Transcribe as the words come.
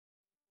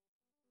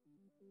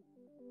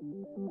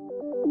Back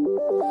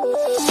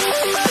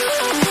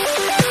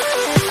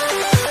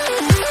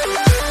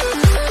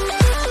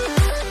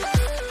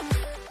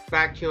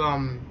to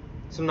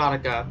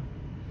Subnautica.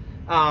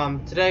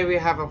 Today we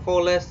have a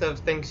full list of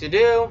things to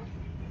do.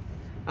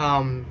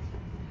 Of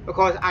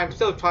course, I'm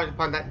still trying to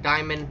find that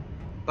diamond,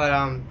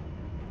 but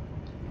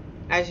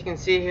as you can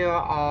see here,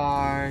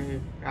 I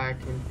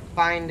can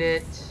find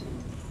it.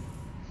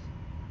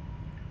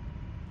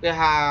 We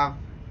have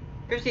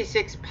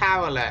 56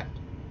 power left,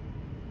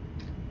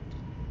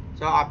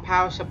 so our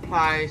power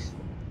supply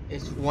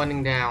is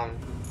running down.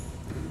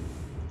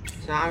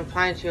 So I'm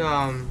trying to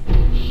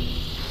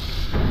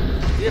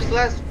use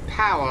less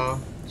power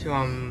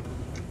to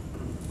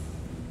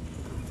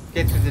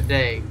get through the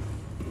day.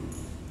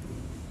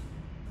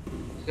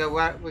 So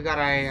we got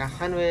a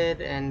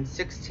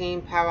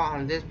 116 power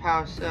on this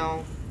power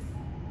cell,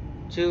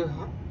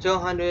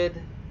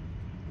 200,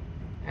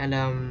 and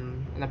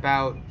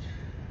about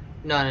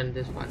none in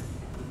this one.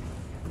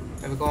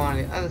 If we go on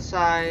the other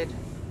side,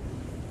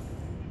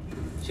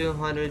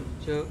 200,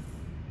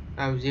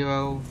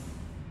 0,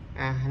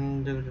 and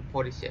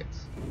 146.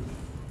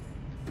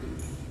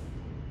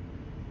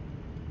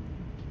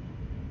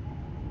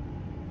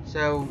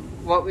 So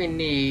what we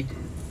need,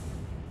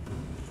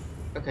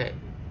 okay.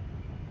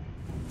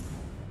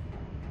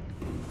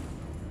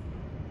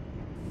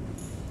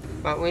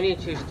 But we need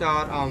to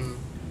start,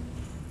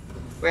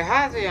 we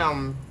have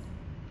the,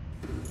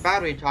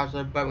 battery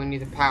charger, but we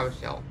need the power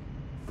cell.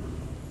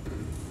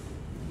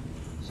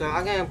 So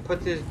I'm gonna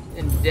put this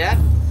in depth.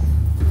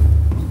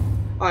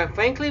 Oh, and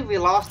frankly, we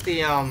lost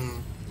the,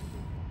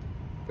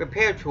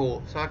 repair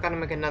tool, so I gotta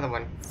make another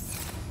one.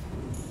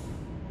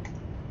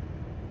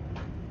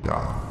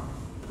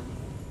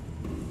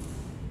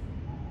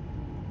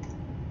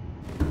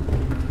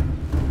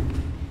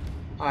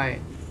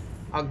 Alright,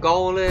 our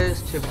goal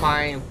is to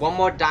find one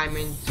more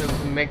diamond so we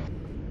can make.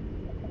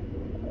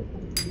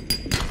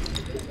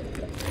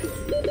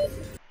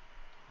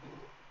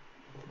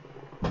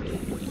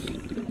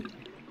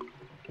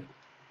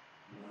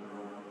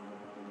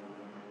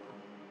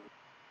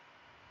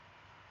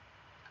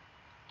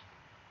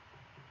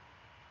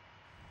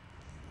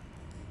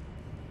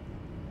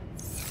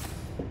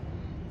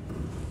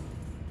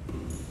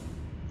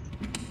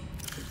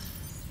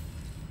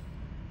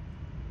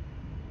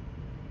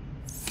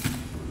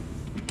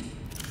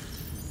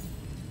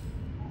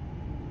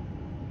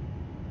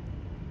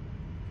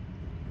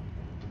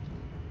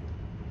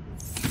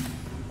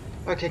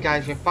 Okay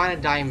guys, we found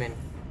a diamond.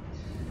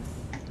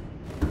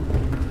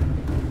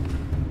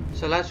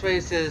 So let's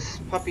raise this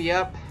puppy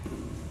up.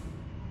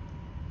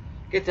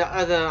 Get the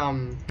other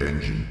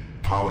engine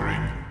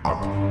powering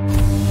up.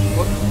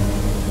 What?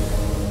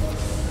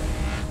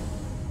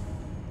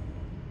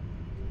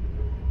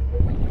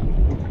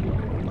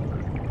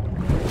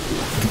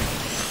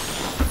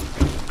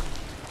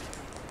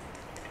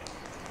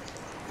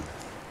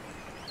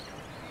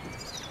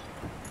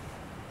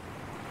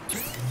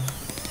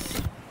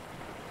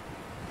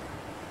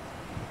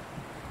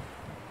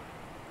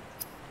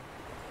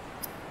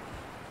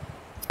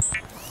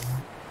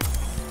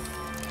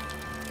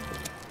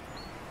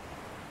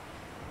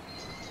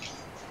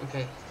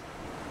 Okay.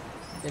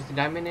 Is the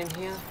diamond in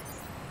here?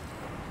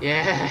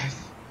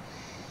 Yes!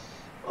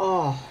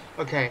 Oh,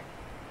 okay.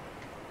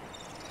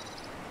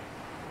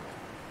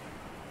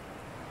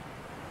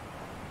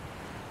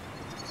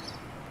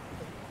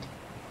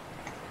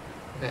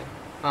 Okay.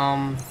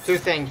 Two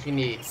things we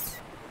need.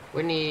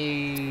 We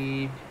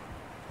need...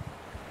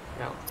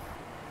 No.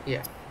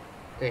 Yeah.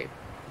 Okay.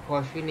 Of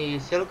course, we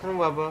need silicon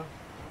rubber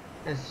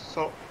and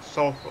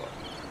sulfur.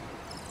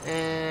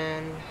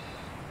 And...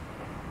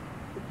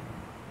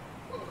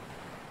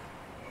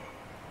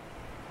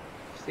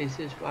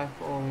 Stasis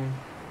rifle,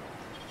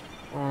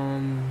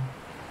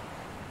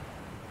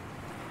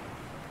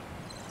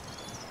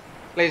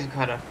 laser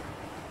cutter,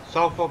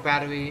 sulfur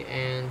battery,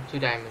 and 2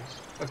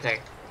 diamonds. Okay,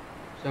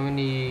 so we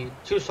need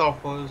 2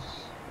 sulfurs,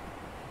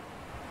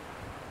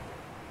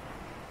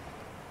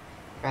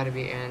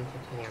 battery, and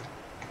titanium.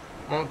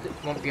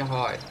 Won't be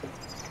hard.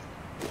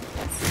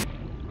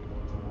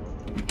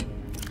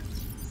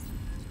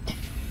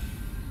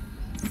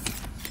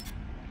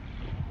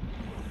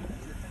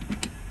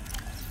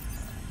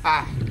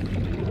 Ah.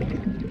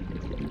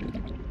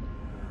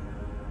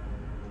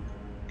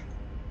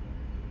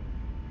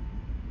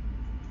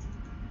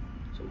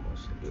 So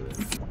much to do it.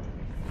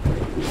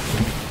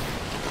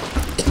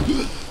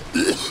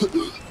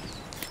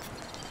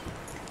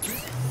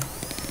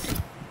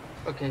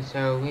 Okay,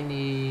 so we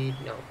need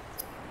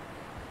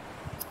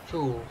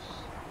tools.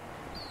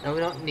 No, we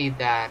don't need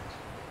that.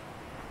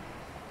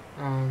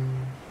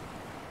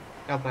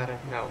 No better,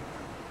 no.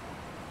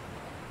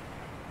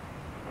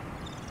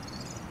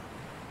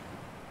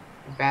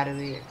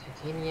 Battery,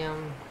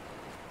 titanium,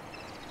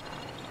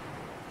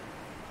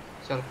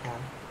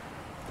 silicon.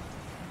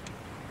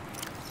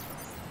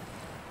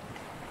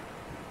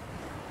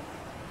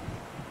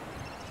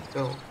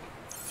 Go.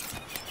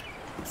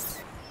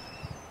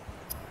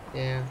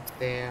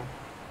 There.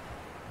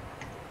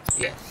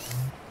 Yes.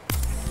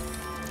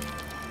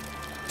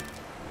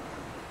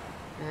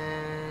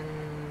 And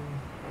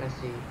let's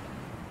see.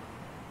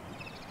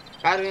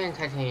 Battery and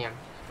titanium.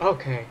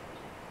 Okay.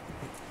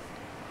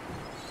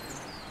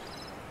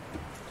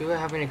 Do we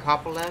have any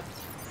copper left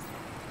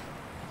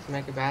to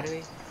make a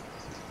battery?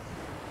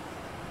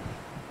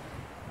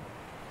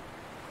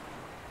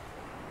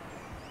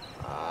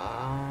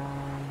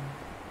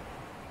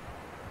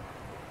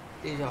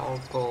 These are all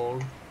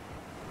gold.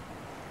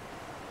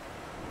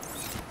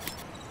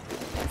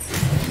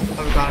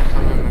 Oh, we got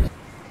some numbers.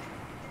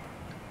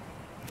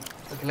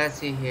 Okay, let's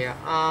see here.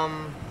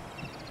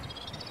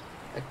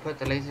 Let's put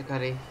the laser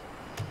cutter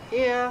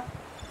here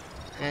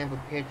and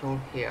repair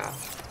tool here.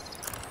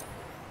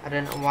 I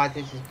don't know why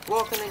this is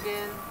broken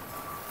again,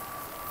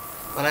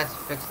 but let's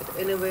fix it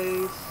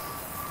anyways.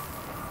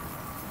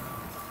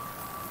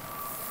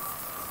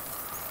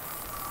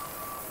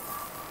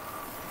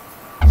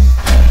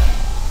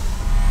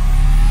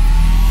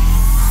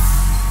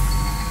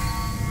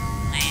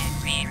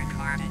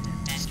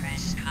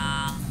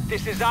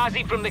 This is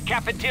Ozzy from the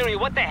cafeteria.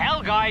 What the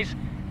hell, guys?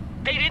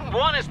 They didn't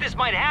warn us this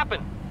might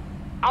happen.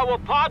 Our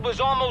pod was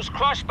almost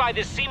crushed by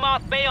this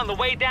Seamoth Bay on the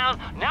way down.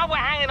 Now we're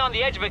hanging on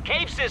the edge of a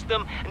cave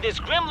system, and this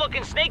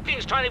grim-looking snake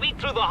thing's trying to eat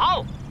through the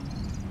hull.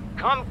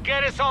 Come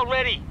get us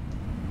already.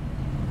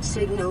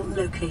 Signal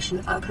location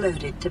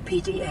uploaded to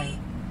PDA.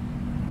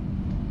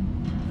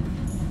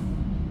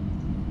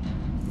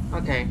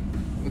 Okay,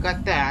 we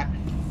got that.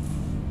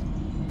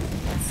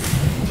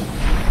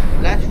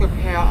 Let's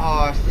repair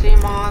our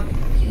Seamoth.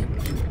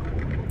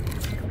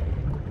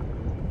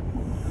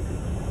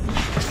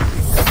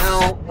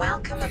 Now,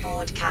 Welcome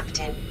aboard,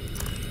 Captain.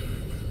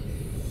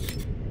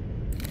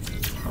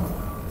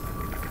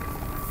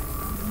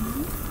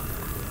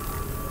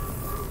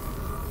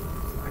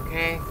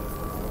 okay.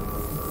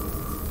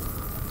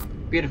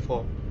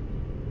 Beautiful.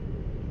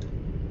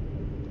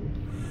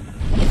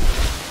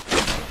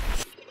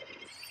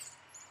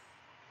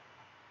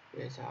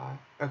 Here's our...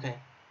 okay.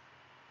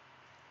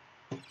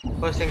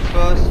 First things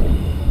first.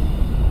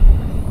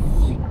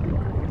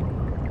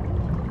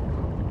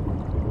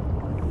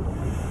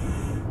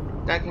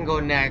 That can go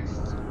next.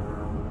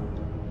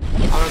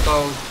 I'm gonna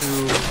go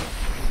to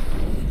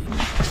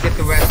get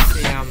the rest of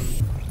the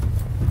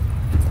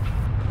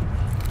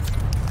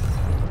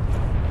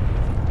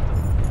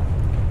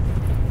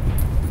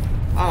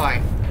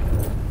alright.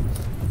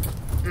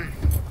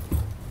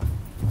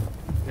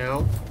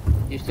 No,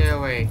 you stay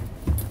away.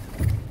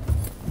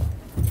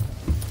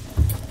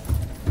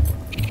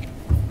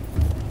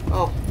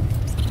 Oh,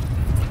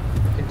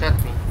 you can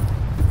touch me.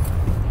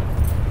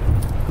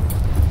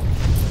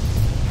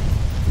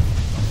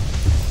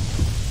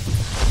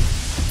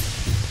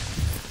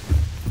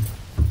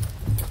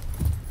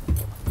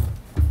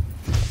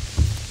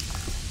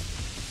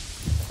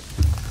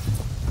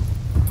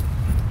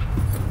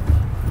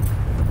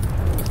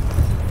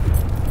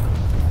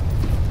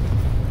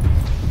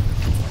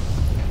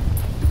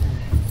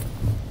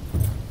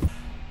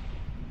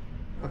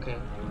 Okay.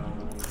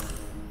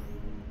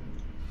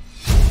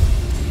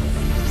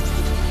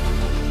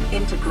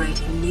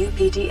 Integrating new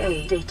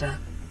PDA data.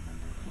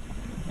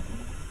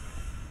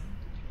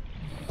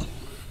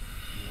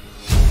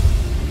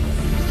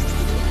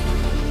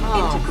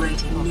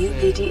 Integrating new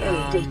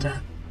PDA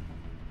data.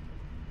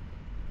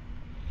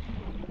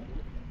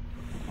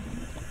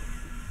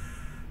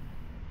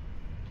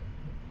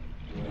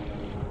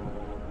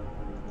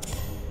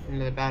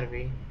 Another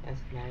battery.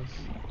 That's nice.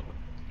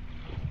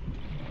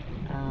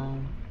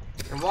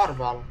 A water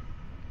bottle.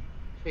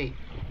 Sweet.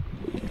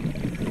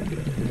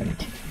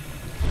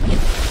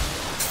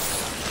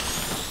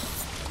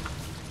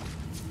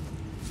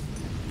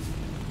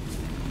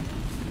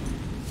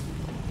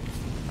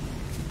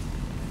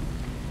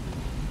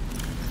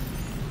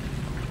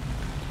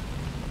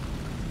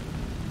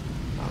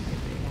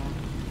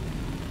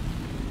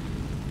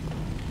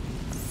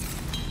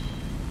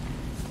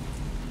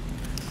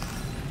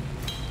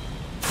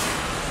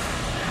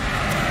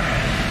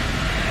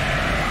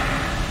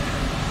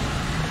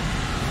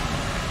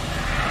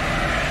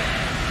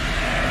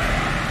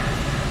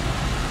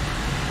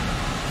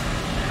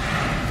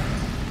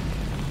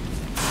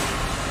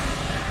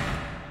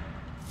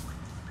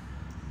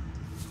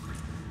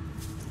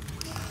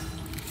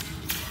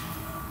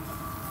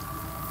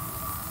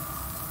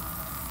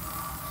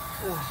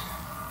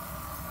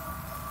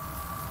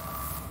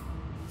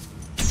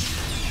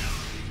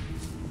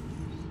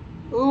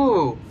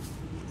 Ooh!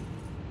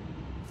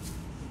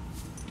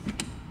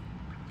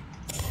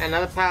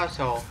 Another power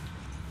soul.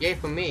 Yay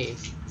for me.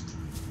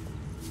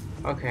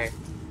 Okay.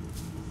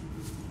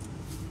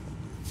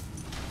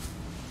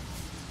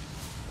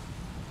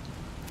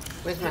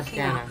 Where's my Picking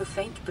scanner? up a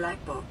faint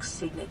black box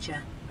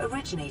signature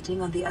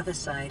originating on the other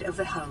side of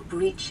the hull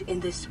breach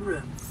in this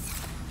room.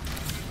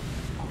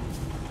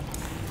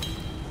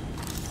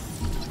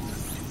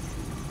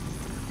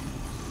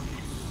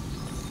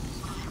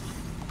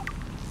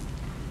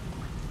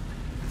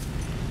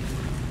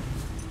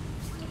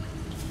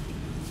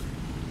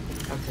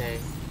 Okay.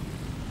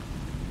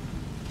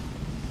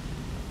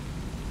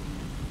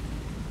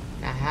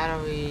 Now how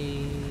do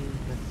we...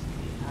 let's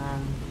see,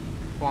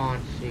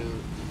 spawn suit.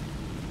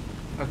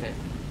 Okay.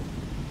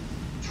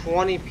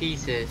 20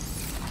 pieces.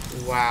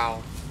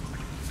 Wow.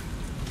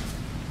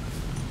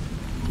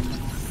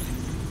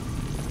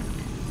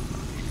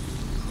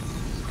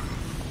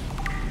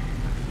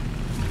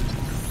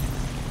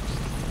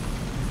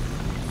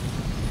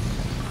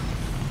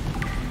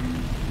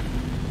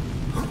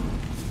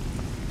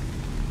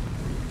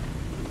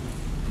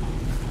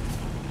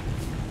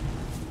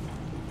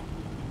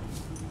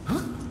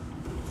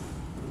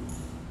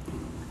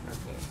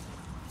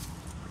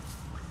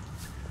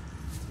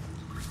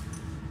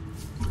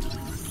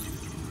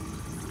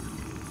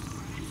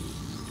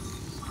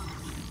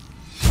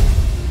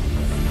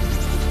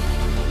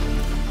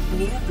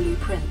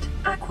 Blueprint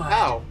acquired.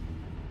 Oh.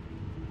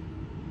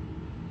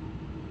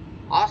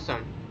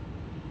 Awesome.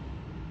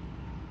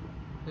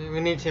 We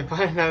need to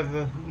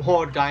find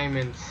more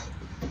diamonds.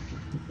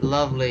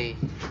 Lovely.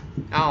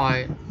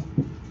 Alright.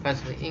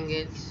 Possibly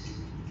ingots.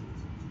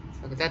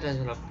 Okay, that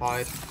doesn't look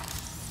hard.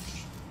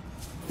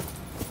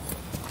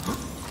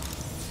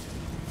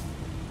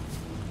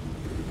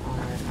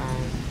 Alright,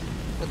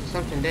 look, there's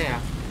something there.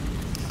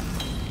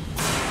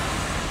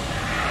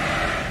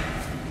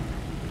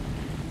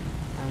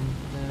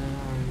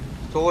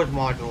 Storage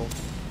module.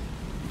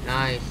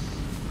 Nice.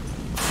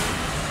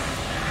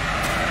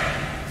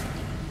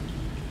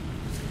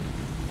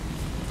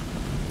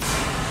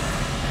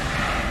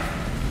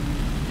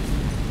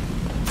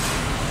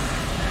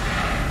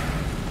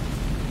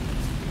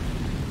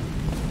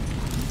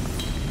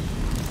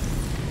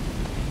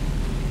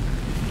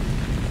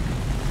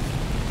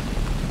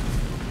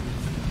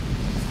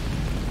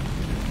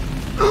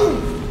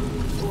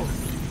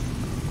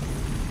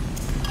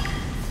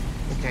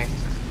 Okay.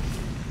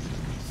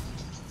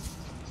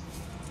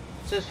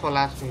 Just for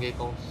laughs and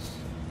giggles.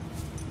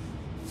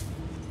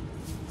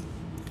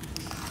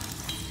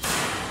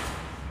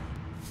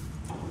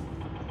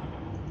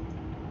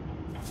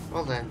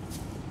 Well then.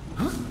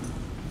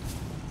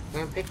 We're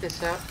gonna pick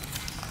this up.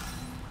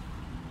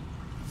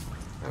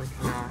 No, we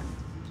cannot.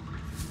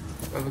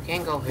 But we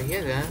can go over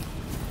here then.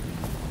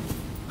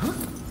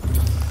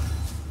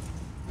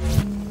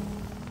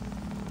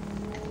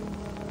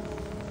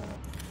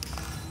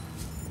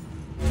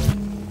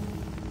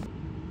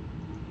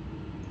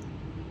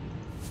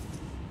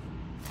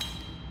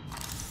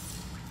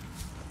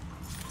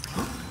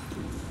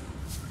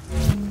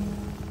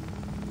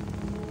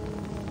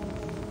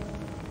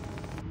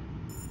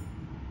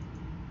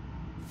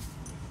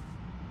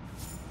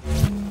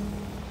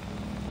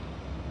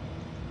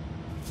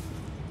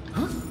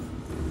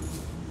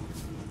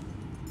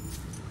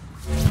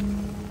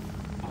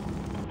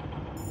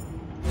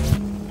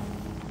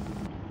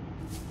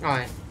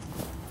 Alright.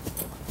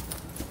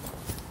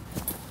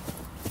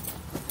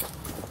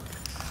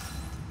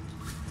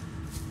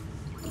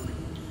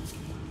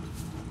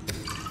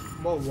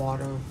 More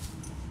water.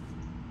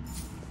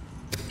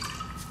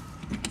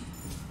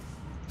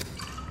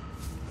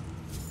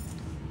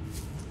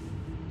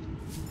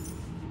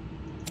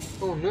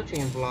 Oh,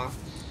 nutrient blocks.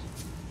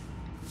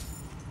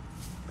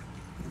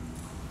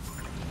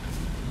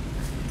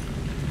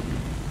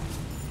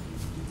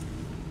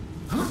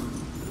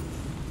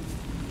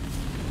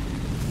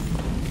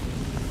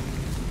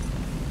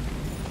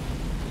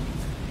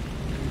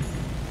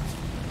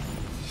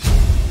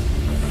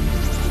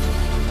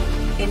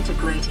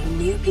 Integrating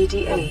new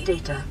PDA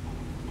data.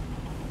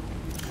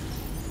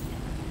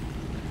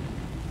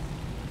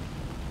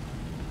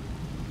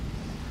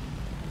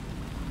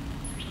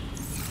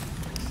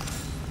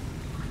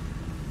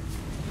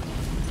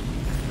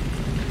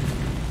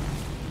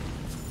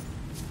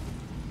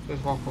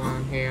 Just walk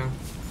around here.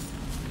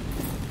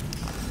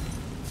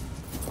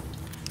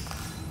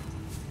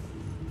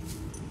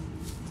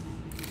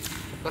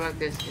 I feel like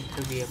this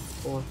could be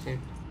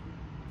important.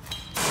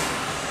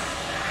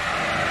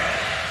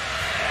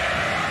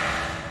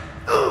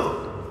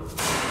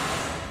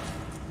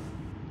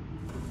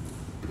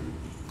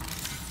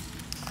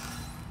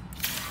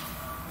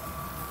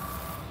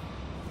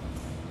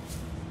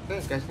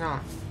 Okay, guess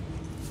not.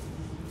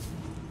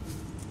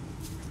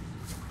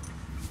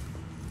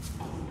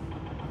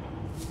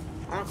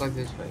 I'll go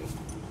this way.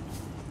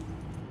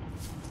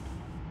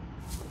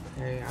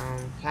 Okay,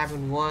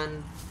 cabin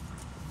 1.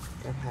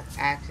 Don't have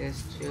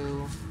access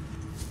to.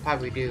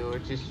 Probably do, or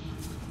just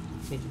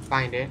need to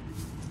find it.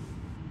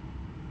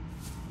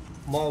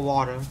 More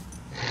water.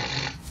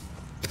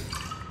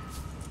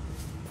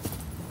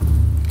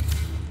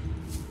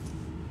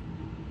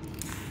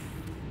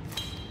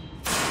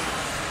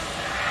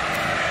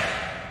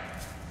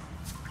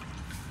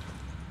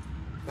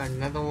 Got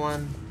another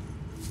one.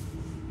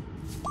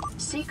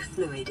 Seek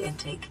fluid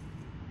intake.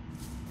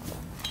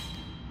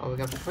 Oh, we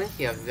got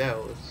plenty of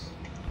those.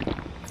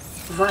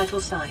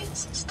 Vital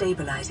signs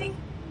stabilizing.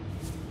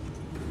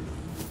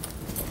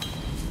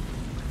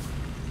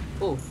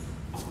 Oh.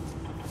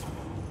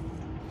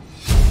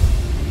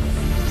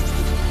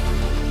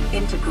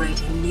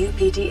 Integrating new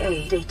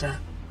PDA data.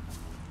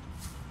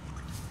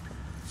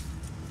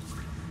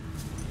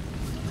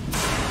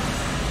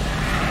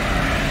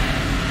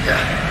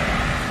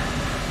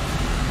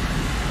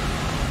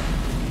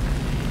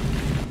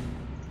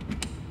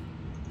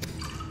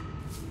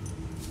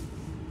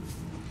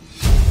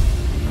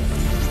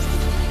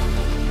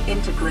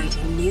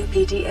 Inputting new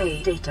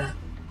PDA data.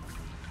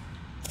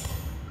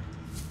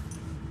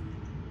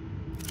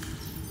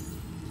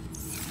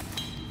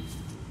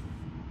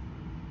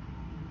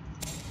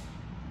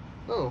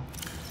 Oh.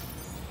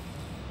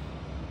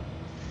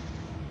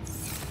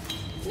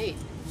 Neat.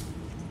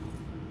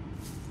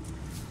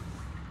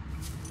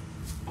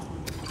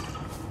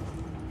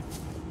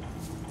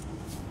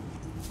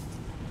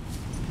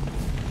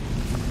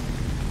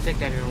 Take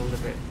that in a little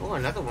bit. Oh,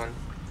 another one.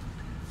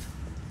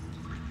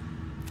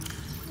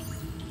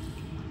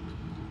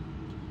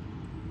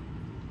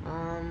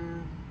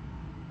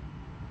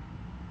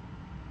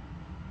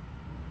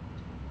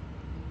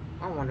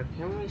 I wonder,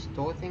 can we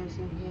store things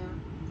in here?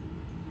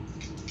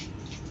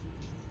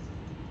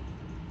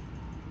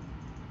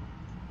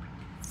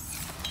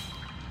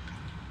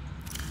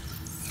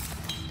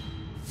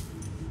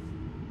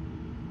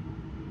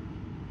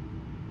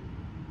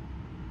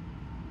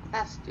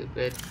 That's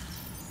stupid.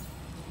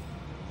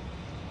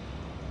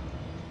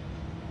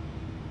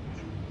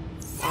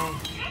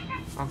 Oh,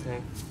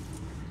 okay.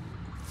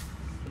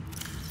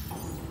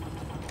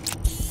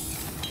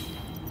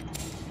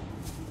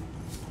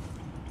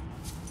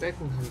 We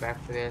can come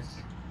back for this.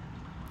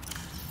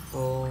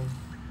 Oh. Okay.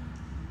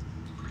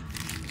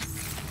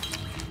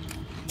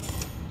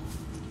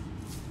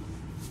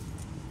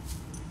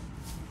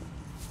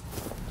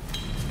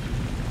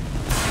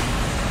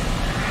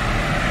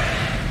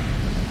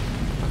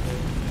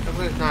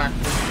 Hopefully it's not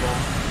visible.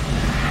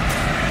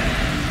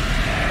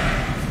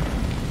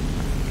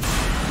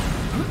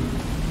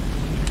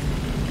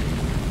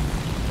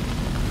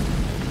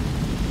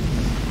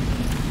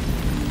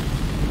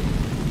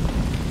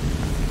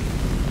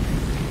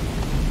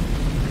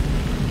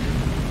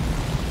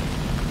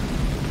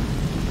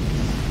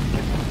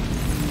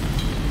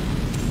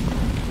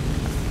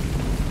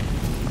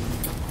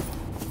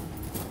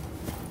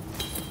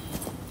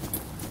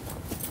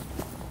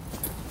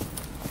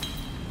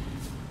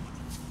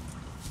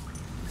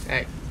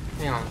 Hey,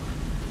 hang on.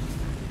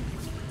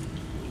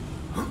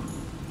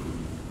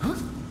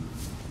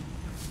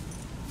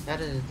 That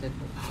is a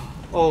different.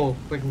 Oh,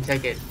 we can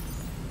take it.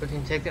 We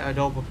can take the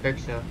adorable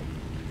picture.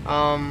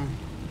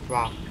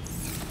 Rock.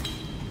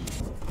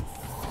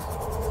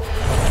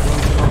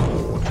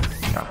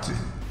 Captain,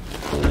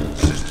 all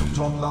systems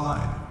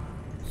online.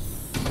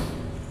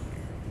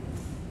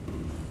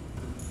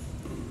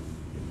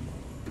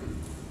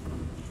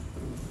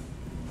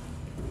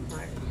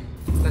 Alright,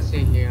 let's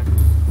see here.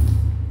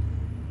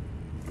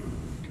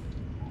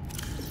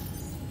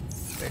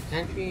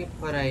 Potentially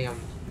put a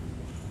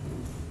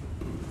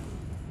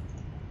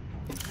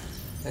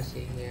let's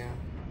see here.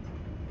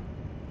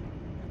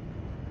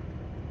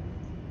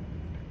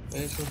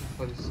 Maybe something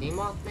for the sea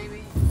moth,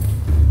 maybe?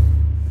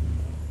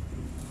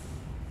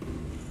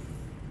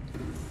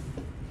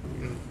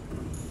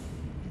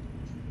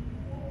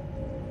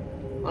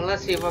 Well,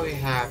 let's see what we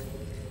have.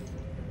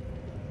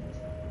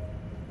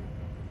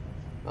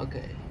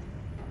 Okay.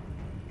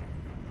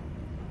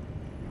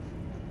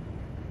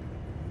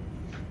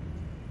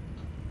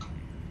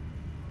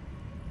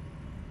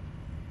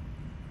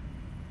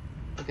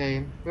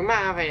 Okay, we might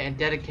have a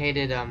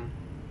dedicated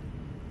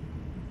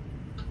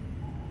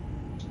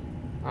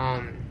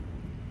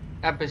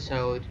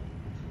episode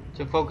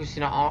to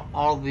focusing on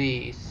all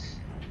these.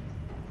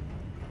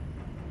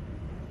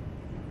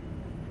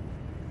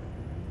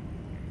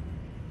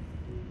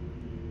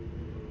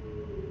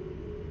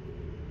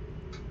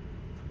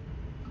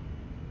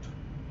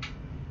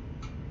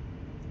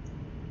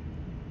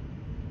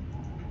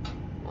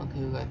 Okay,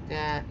 we got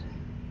that.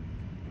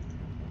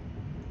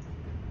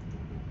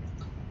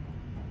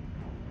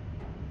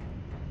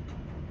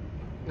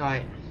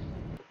 Alright.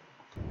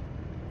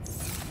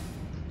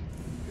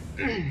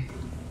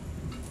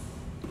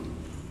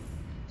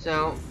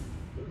 So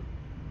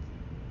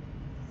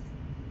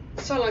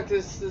like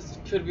this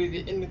could be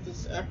the end of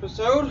this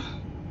episode.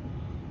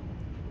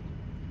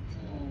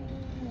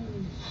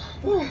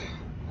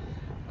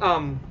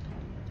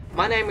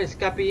 My name is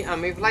Guppy.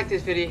 If you like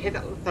this video, hit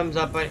that thumbs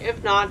up button.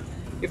 If not,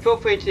 you feel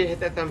free to hit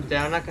that thumbs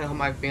down. I'm not gonna hurt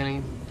my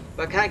feelings.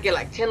 But can I get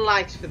like 10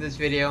 likes for this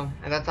video?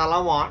 And that's all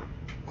I want.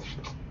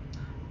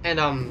 And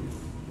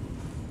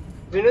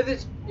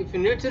if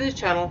you're new to this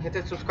channel, hit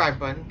that subscribe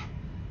button.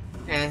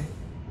 And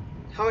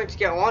help me to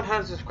get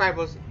 100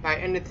 subscribers by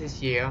end of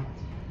this year.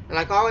 And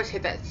like always,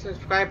 hit that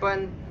subscribe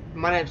button.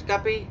 My name's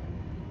Guppy.